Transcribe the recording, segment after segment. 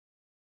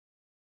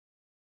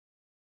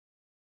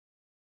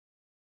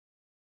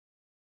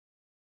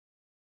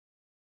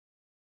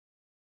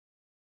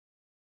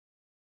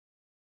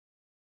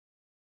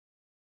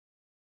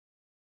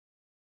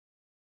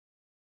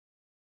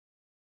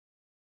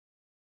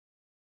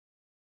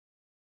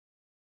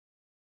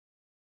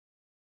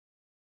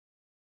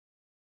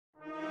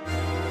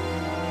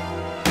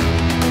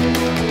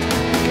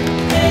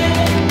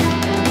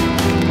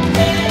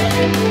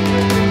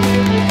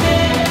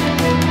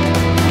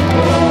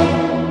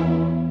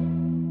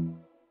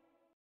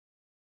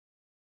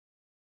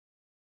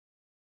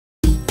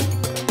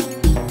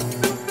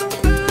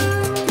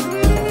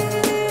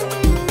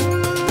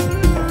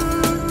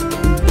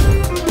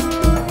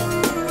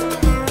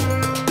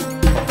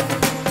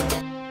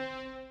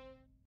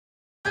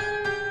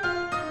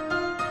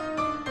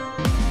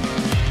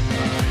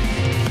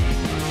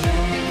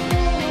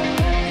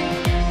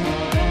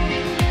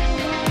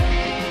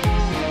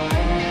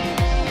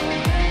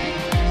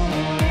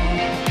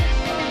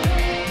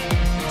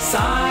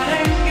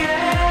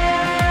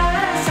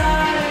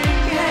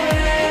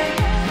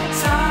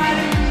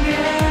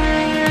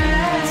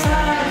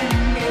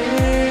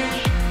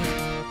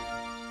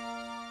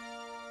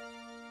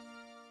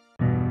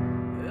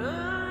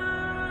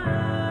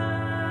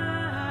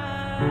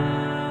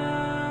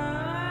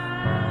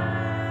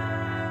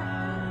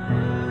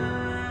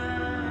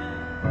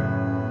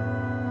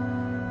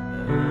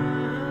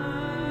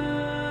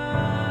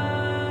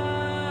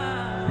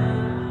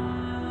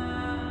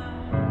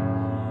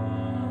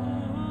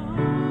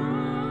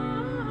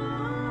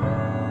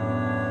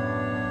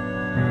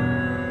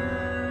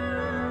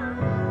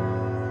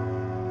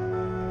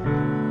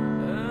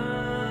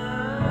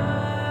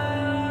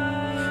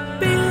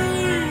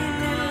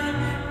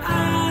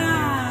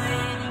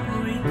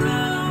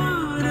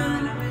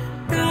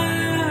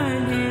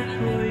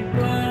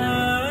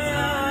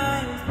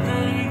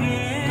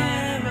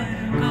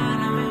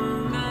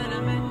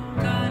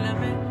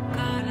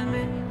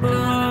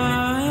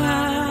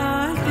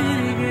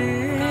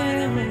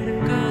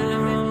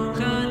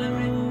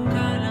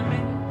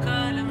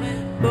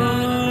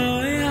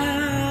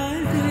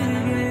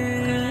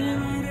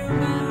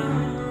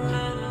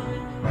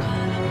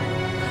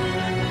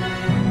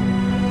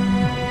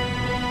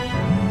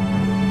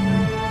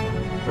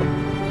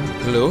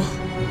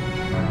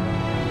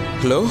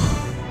Hello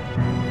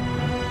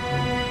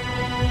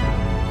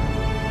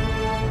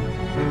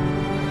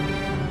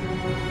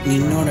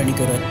നിന്നോട്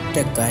എനിക്കൊരൊറ്റ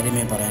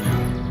കാര്യമേ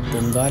പറയാനുള്ളൂ.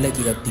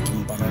 പൊങ്കാലയ്ക്ക് കത്തിക്കും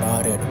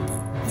പണ്ടാരടുപ്പ്,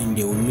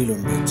 നിന്റെ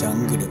ഉള്ളിലുണ്ട്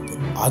ചങ്കിടുപ്പ്.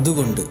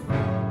 അതുകൊണ്ട്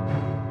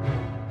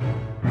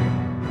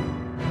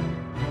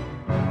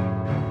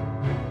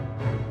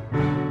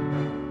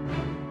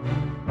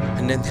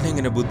എന്നെ എന്തിനാ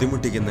ഇങ്ങനെ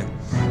ബുദ്ധിമുട്ടിക്കുന്നത്?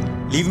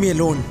 Leave me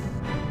alone.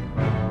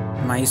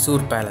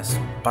 Mysore palace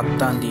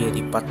 10-ാം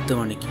തീയതി 10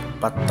 മണിക്ക്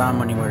 10-ാം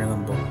മണി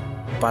മുഴങ്ങുമ്പോൾ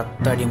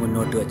 10 അടി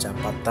മുന്നോട്ട് വെച്ചാൽ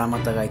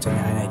 10ാമത്തെ കാഴ്ച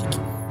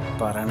ഞാനായിരിക്കും.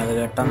 പറയണത്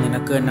കേട്ടാൽ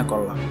നിനക്ക് തന്നെ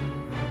കൊള്ളാം.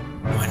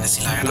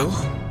 മനസ്സിലായോ?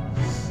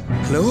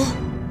 Hello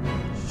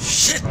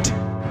shit.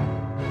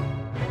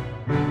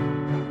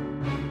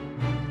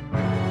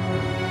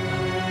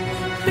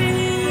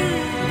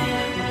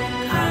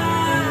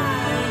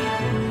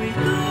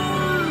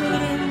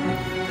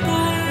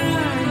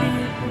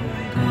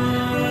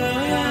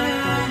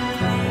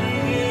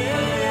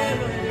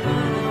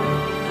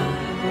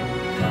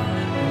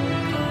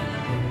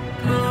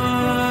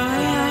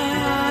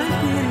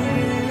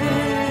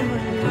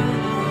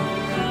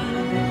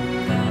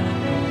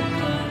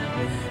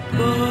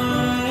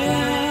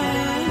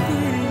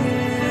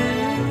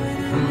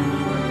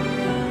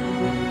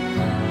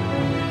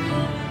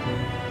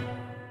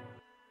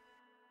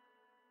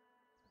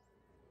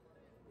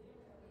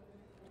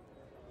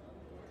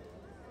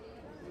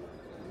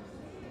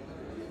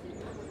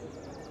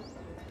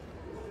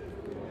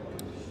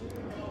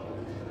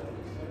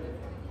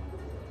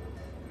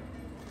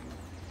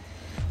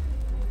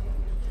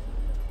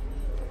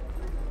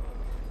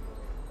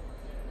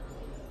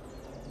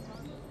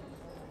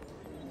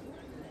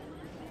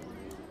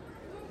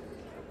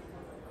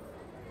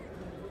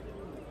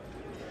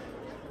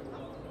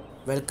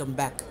 Welcome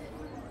back.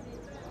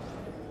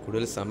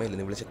 കൂടുതൽ സമയമില്ല,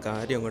 നീ വിളിച്ച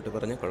കാര്യം അങ്ങോട്ട്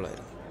പറഞ്ഞാൽ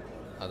കൊള്ളായിരുന്നു.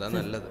 അതാ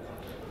നല്ലത്.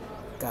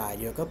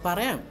 കാര്യമൊക്കെ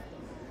പറയാം.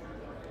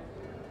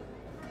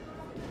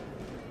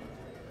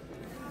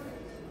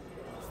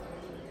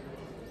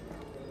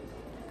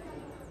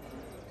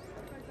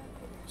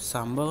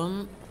 സംഭവം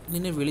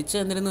നിന്നെ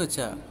വിളിച്ചത് എന്തിനെന്ന്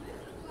വെച്ചാ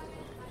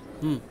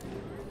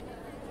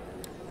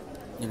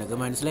നിനക്ക്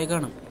മനസ്സിലായി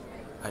കാണും.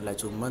 അല്ല,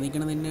 ചുമ്മാ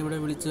നിൽക്കണം. നിന്നെ ഇവിടെ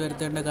വിളിച്ചു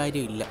വരുത്തേണ്ട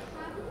കാര്യമില്ല.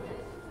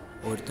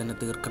 ഒരുത്തന്നെ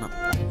തീർക്കണം.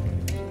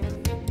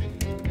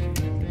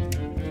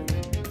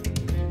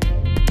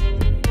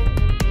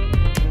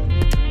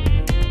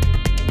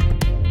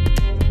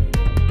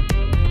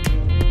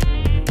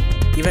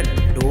 ഇവൻ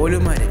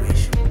ഡോലുമ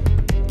രമേശ്.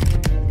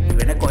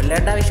 ഇവനെ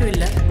കൊല്ലേണ്ട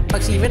ആവശ്യമില്ല,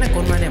 പക്ഷെ ഇവനെ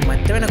കൊന്നാലേ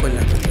മറ്റവനെ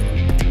കൊല്ലാൻ പറ്റും.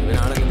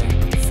 ഇവനാണെങ്ങനെ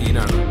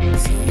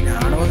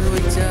സീനാണോ എന്ന്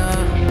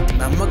വെച്ചാൽ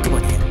നമുക്ക്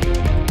മതിയാണ്.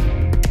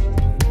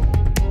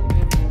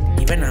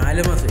 ഇവൻ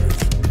ആലുമ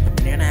സുരേഷ്.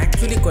 ഇവനെയാണ്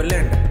ആക്ച്വലി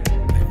കൊല്ലേണ്ടത്.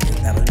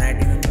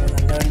 തമിഴ്നാട്ടിൽ നിന്ന്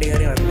കള്ളവണ്ടി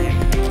കയറി വന്നേ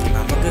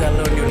നമുക്ക്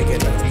കള്ളവണ്ടി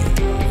വിളിക്കേണ്ട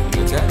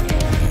അവസ്ഥ.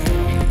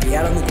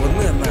 ഇയാളൊന്ന്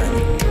കൊന്നു തന്നാൽ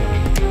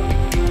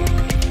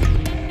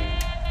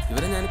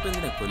ഇവരെ ഞാനിപ്പോൾ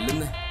എന്തിനാ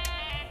കൊല്ലുന്നേ?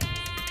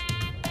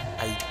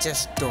 I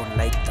just don't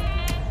like them.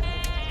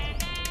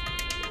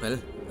 Well,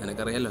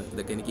 നിനക്കറിയാലോ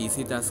ഇതൊക്കെ എനിക്ക്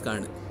ഈസി ടാസ്ക്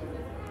ആണ്.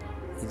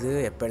 ഇത്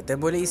എപ്പോഴത്തെ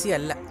പോലെ ഈസി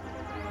അല്ല.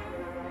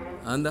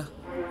 അതെന്താ?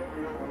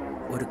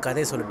 ഒരു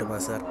കഥ சொல்லட்டுமா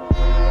സാർ?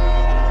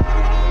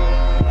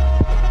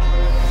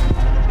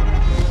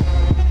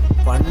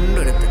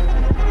 പണ്ടൊരുത്ത്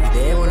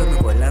ഇതേപോലെ ഒന്ന്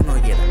കൊല്ലാൻ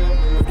നോക്കിയതാ.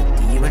 ഒരു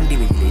തീവണ്ടി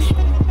വിജിലേഷ്.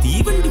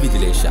 തീവണ്ടി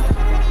വിജിലേഷ?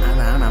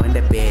 അതാണ്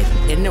അവൻ്റെ പേര്.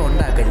 എന്നെ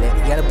ഉണ്ടാക്കല്ലേ,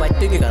 ഇയാൾ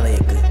പറ്റുക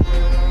കഥയേക്ക്.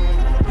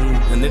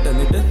 എന്നിട്ട്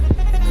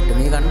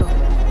നീ കണ്ടോ?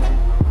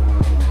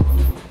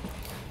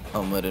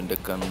 അമ്മരെൻ്റെ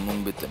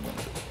കൺമുമ്പിൽ തന്നെ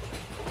ഉണ്ട്.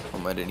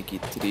 അമ്മരെനിക്ക്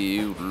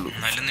ഇത്തിരിയേ ഉള്ളൂ.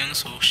 എന്നാലും നീ ഒന്ന്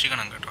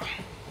സൂക്ഷിക്കണം കേട്ടോ.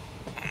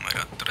 അമ്മര്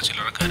അത്ര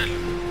ചില്ലറക്കാരല്ല.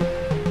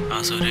 ആ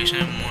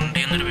സുരേഷിന് മുണ്ടി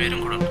എന്നൊരു പേരും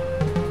കൂടെ ഉണ്ട്.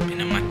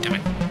 പിന്നെ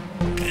മറ്റവൻ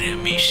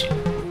രമേശ്,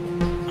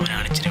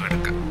 അവനാണ് ഇച്ചിരി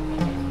വെടക്കം.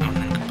 അവൻ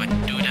നിനക്ക്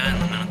പറ്റൂല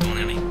എന്നാണ് തോന്നുന്നത്.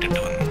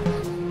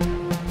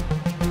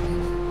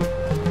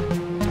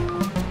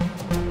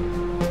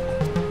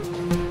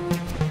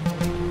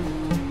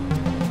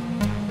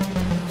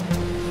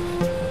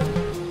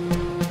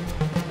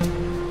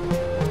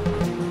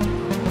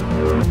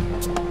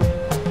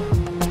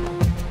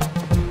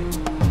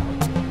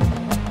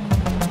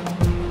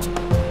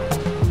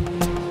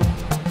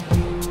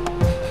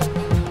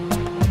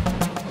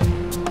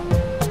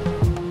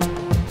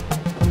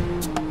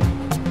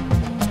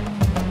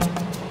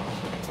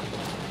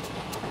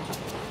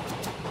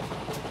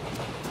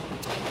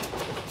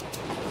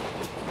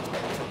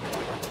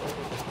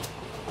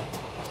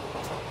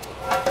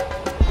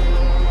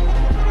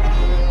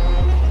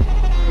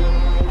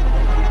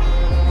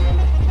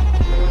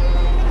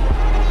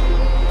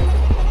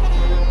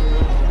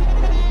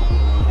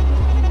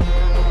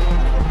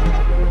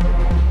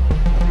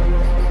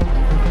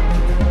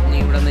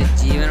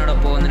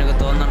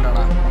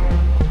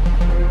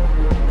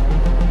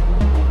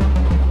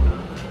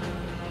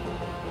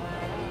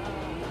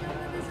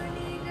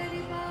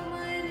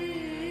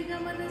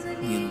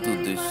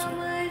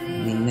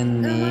 നിന്നെ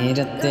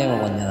നേരത്തെ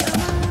വളഞ്ഞതാണ്.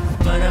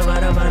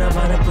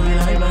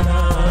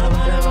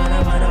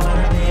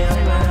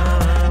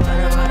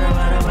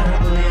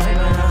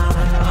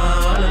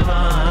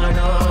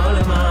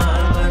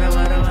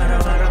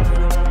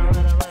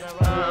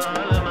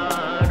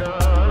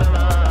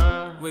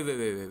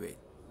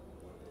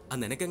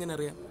 നിനക്കെങ്ങനെ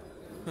അറിയാം?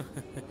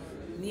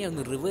 നീ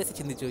ഒന്ന് റിവേഴ്സ്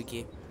ചിന്തിച്ചു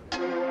നോക്കിയേ.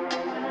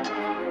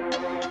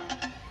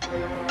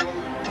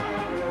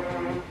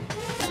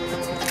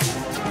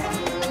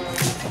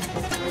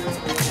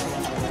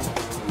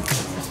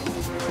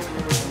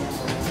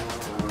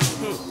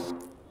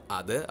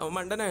 അത് അവൻ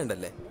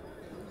മണ്ടനായുണ്ടല്ലേ.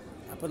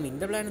 അപ്പൊ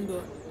നിന്റെ പ്ലാൻ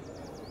എന്തുവാ?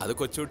 അത്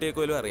കൊച്ചുകുട്ടിയെ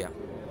പോലും അറിയാം.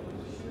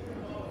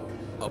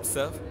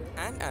 Observe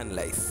and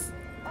analyse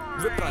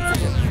with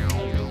transition.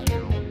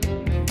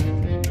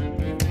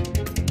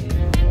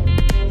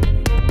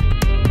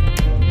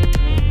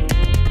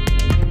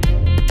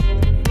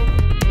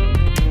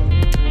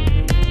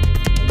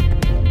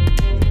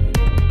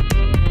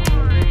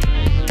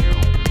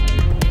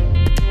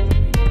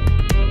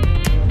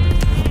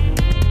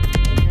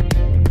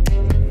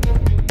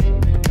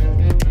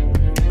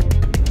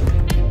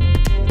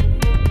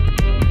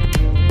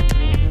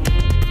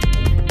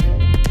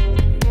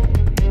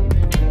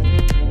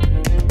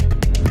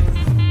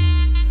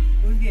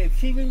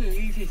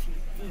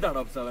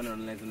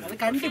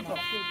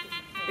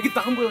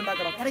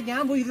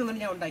 ഞാൻ പോയി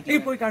ഞാൻ ഉണ്ടാക്കി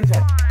പോയി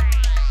കാണിച്ചു.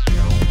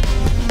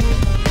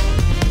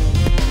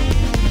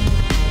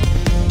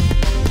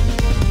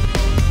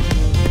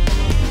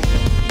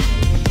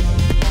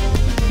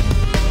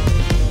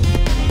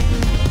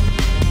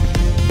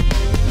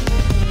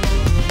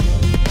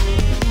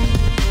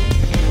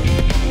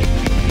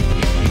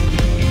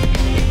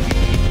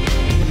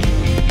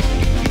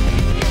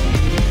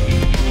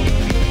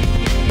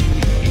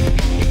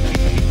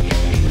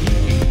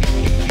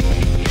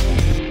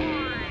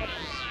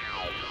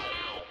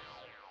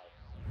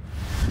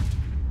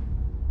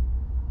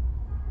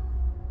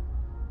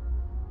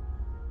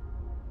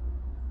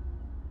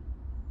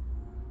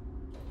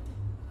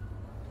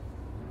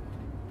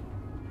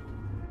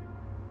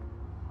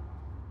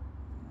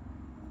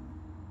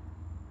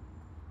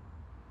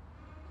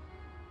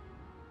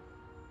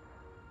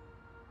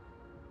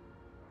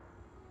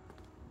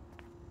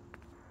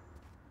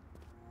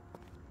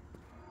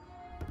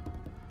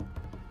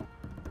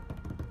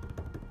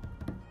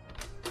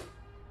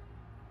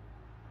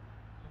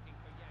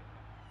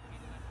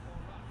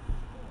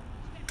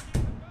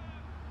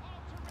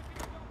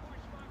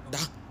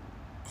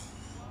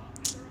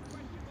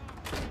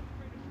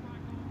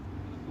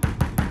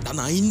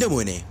 നായിന്റെ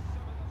മോനെ,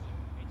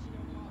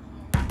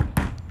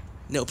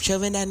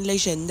 ഒബ്സർവ്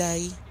അനലൈസ്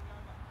എന്തായി?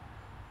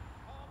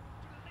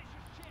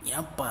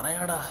 ഞാൻ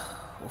പറയാടാ,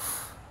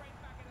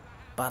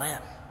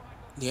 പറയാം.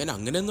 ഞാൻ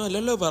അങ്ങനെയൊന്നും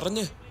അല്ലല്ലോ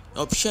പറഞ്ഞ്.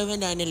 Observe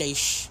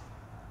analyse.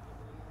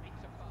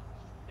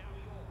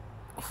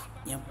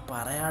 ഞാൻ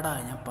പറയാടാ,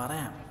 ഞാൻ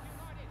പറയാം.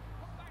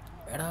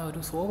 എടാ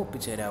ഒരു സോപ്പ്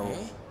ഒപ്പിച്ചു തരാവോ?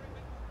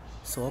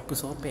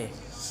 സോപ്പേ.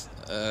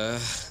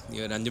 നീ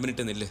ഒരു 5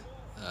 മിനിറ്റ് നില്ല്,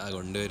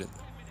 കൊണ്ടുവരും.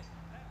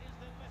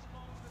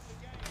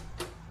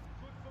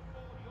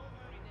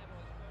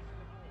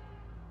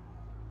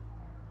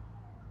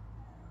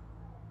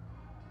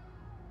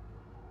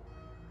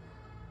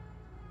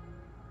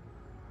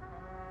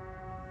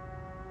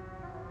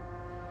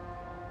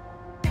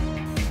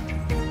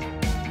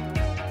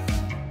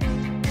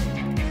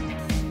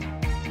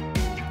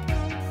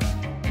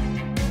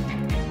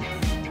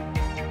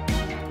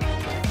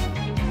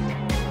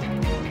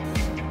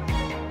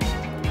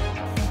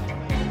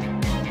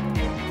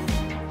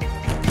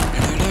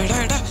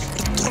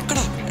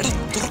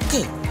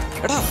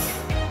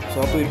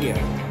 സോപ്പ് കിട്ടിയ?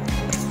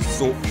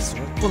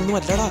 സോപ്പൊന്നും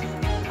അല്ലടാ,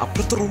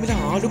 അപ്പുറത്തെ റൂമിലെ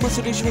ആലുമ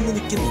സുരേഷ് വന്ന്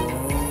നിൽക്കുന്നു.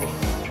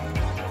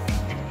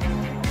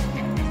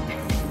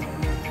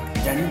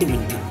 2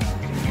 മിനിറ്റ്.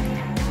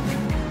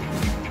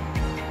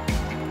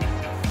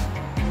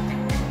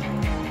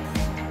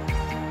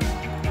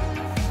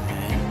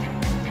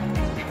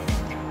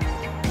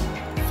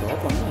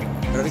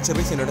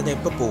 ചെറിയ സിനോട് ഞാൻ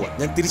എപ്പോൾ പോവാം?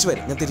 ഞാൻ തിരിച്ചു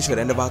വരാം.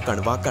 എൻ്റെ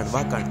വാക്കാണ്.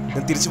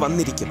 ഞാൻ തിരിച്ചു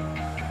വന്നിരിക്കും.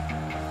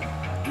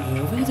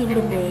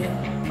 എവിടെ പോയാ?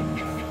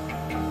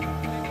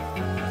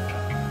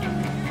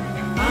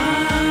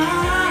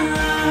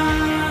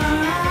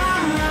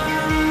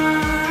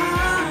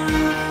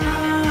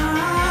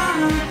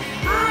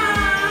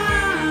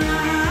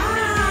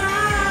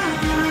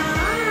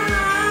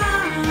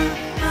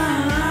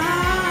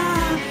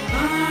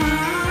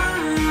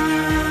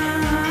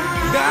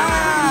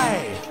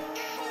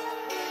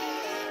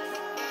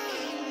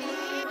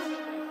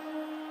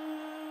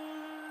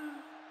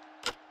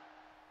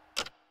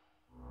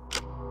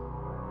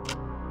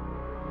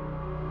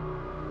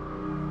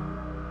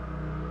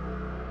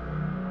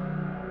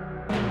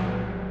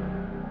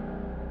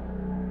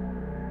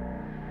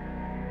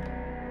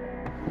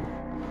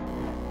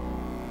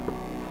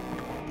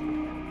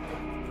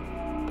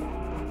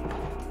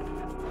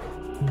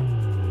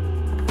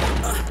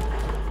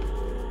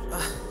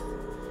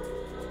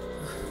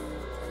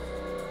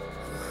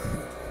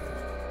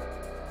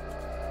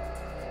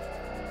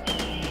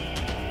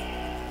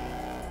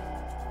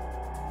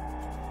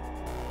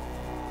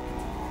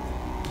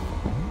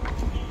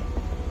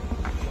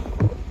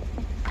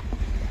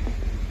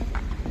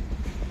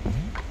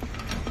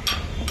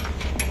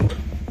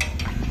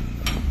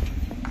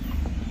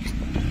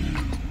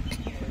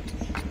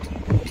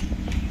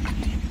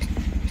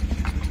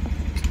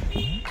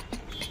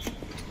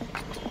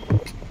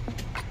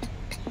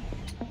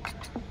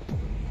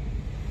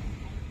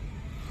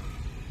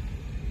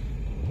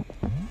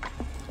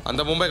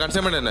 அந்த மும்பை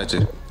கன்சைன்மெண்ட் என்னாச்சு?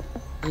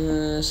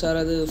 சார்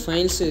அது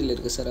ஃபைல் சைடில்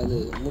இருக்குது சார், அது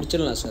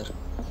முடிச்சிடலாம் சார்.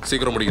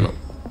 சீக்கிரம் முடிக்கணும்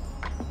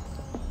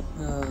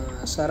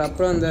சார்.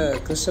 அப்புறம் அந்த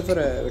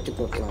கிறிஸ்டபரை வெட்டி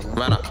போட்டலாம்.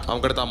 வேணாம்,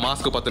 அவங்க கிட்ட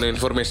மாஸ்க்கு பற்றின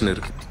இன்ஃபர்மேஷன்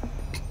இருக்கு.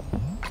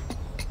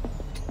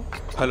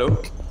 ஹலோ,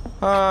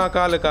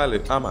 காலு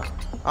ஆமாம்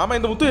ஆமாம்.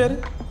 இந்த முத்து யார்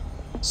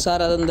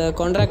சார்? அது அந்த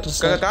கான்ட்ராக்டர்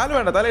சார். கால்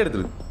வேண்டாம், தலை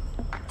எடுத்துரு.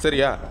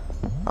 சரியா?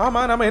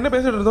 ஆமாம், நம்ம என்ன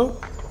பேசிட்டு இருந்தோம்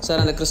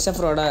சார்? அந்த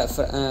கிறிஸ்டபரோட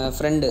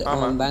ஃப்ரெண்டு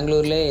அவன்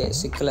பெங்களூர்லேயே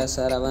சிக்கலை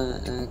சார். அவன்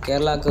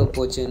கேரளாவுக்கு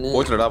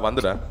போச்சுலடா.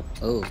 வந்துடா.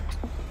 ஓ,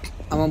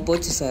 அவன்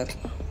போச்சு சார்.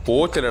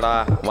 போச்சுலடா,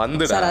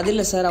 வந்துடா சார். அது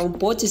இல்லை சார், அவன்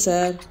போச்சு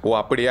சார். ஓ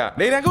அப்படியா?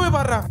 டேய் அங்கே போய்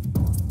பாடுறா.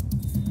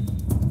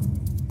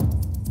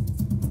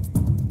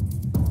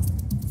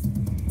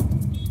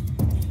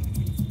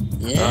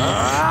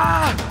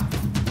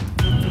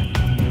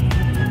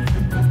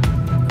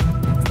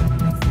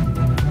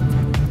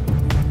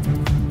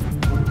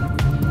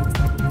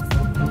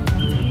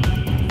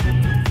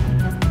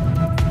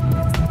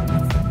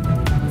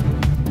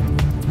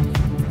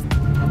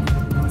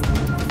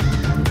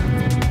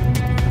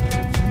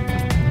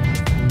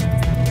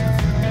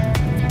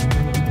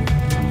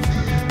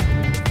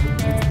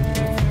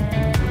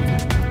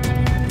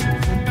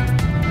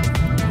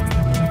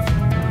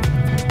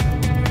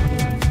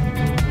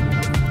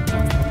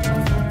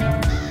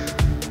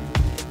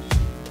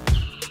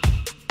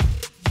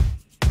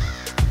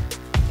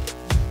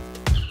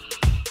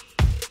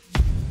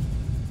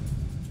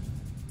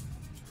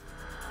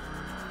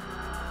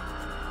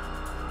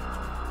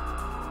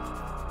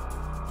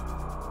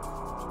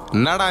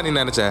 என்னடா நீ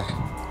நினைச்ச?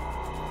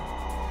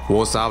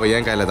 ஓ சாவை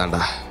என் கையில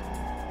தான்டா.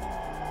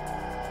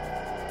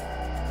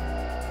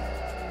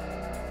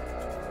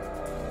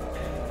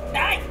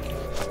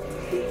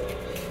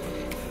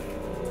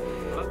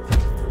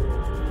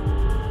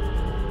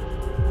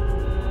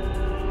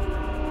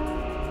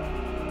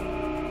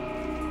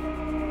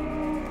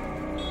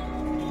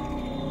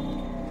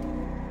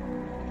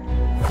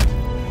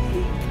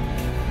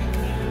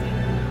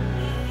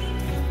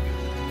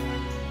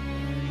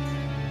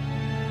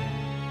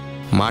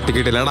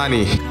 மாட்டிக்கிட்டலடா நீ.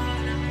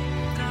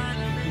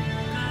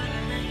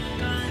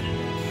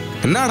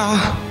 என்னடா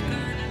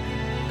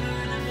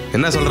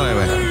என்ன சொல்ற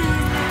இவன்?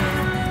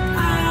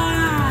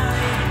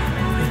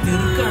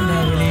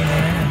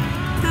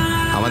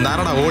 அவன்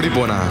தானடா ஓடி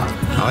போனா.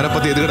 அவனை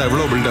பத்தி எதுக்கடா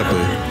இவ்வளவு பில்டப்?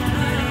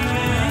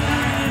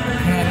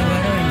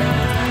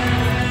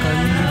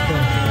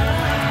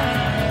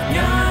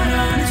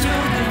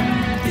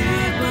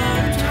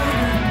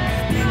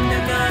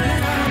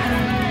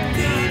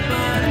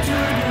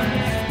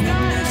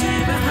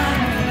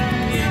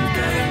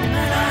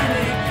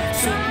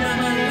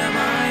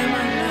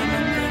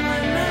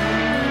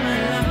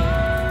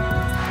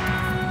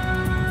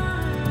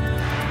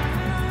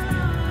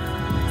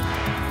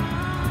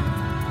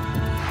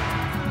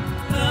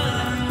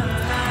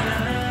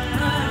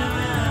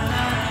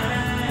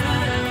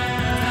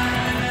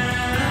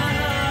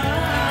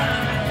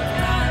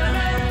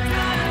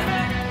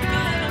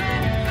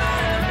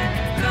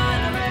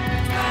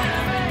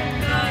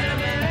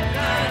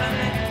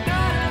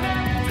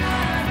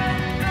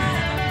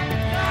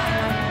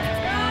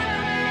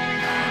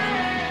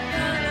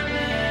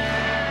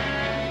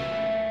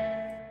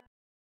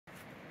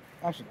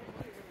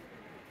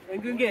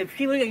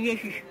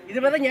 ഇത്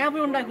പറഞ്ഞ ഞാൻ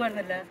പോയി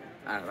ഉണ്ടാക്കുവായിരുന്നല്ല.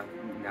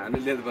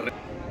 ഞാനല്ലേ അത് പറയാം.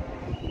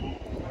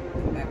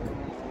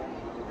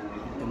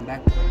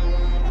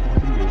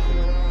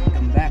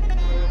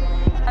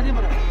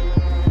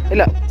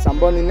 ഇല്ല,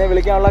 സംഭവം നിന്നെ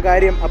വിളിക്കാനുള്ള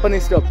കാര്യം. അപ്പം നീ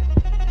സ്റ്റോപ്പ്.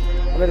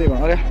 എന്നിട്ട്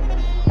ഓക്കെ,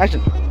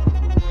 ആക്ഷൻ.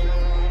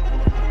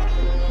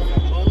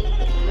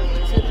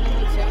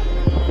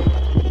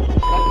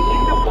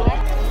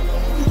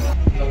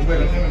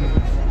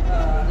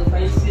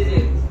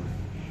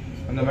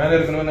 அந்த மேல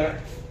இருக்கணும்னு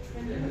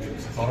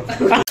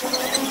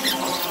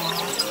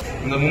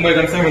இந்த மும்பை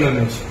கன்சைன்மெண்ட்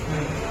இருந்துச்சு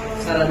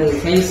சார். அது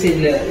ஃபைல்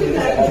சைடில்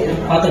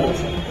பார்த்துட்டு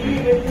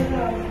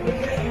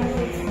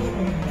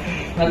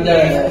அந்த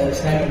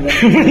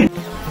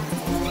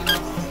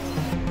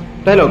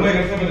டயலாக்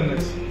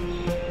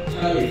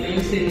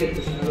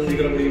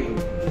சீக்கிரம் முடியும்.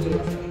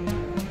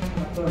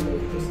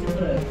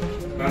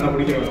 வேண்டாம்,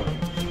 பிடிக்க வேணாம்.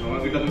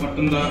 அவன் கிட்ட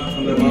மட்டும்தான்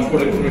அந்த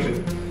மாஸ்கோட இன்ஃபர்மேஷன்.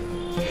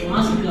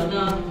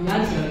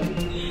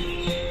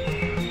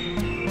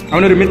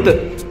 അവനൊരു മിത്ത്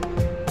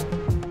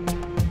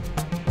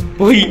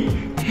പോയി.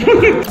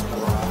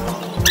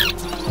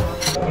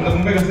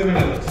 മുമ്പേ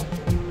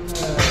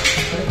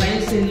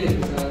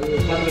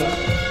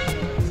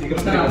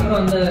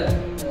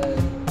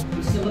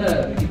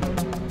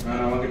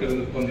அவன்கிட்ட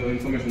இருந்து கொஞ்சம்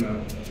இன்ஃபர்மேஷன்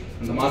வேணும்.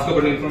 அந்த மாஸ்க்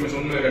பண்ண இன்ஃபர்மேஷன்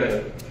ஒண்ணுமே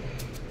கிடையாது.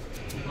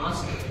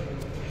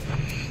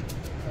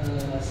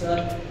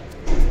 Sir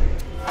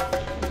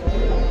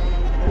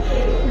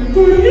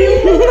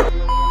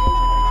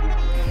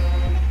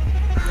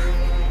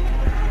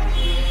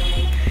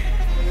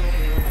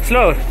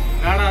slow.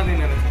 வேணா நீ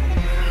நினைச்ச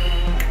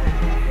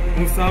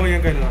முசாவை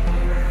என் கையில் தான்.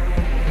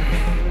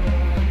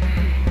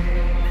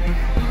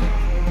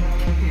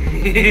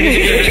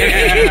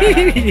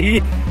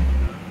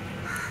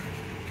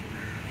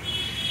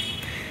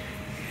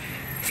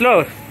 ஸ்லோ.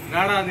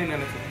 வேணா நீ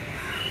நினைச்ச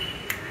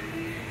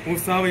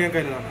മുസാവ് ഞാൻ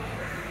കരുതാണ്.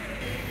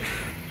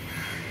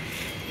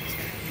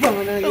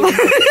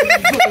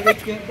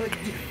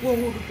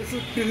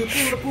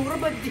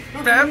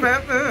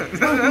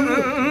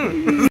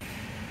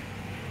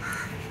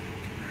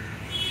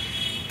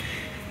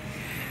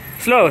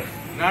 സ്ലോ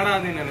നാടാ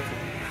നീ നനച്ചു.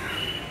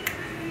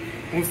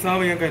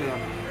 മുസാവ് ഞാൻ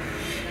കരുതാണ്.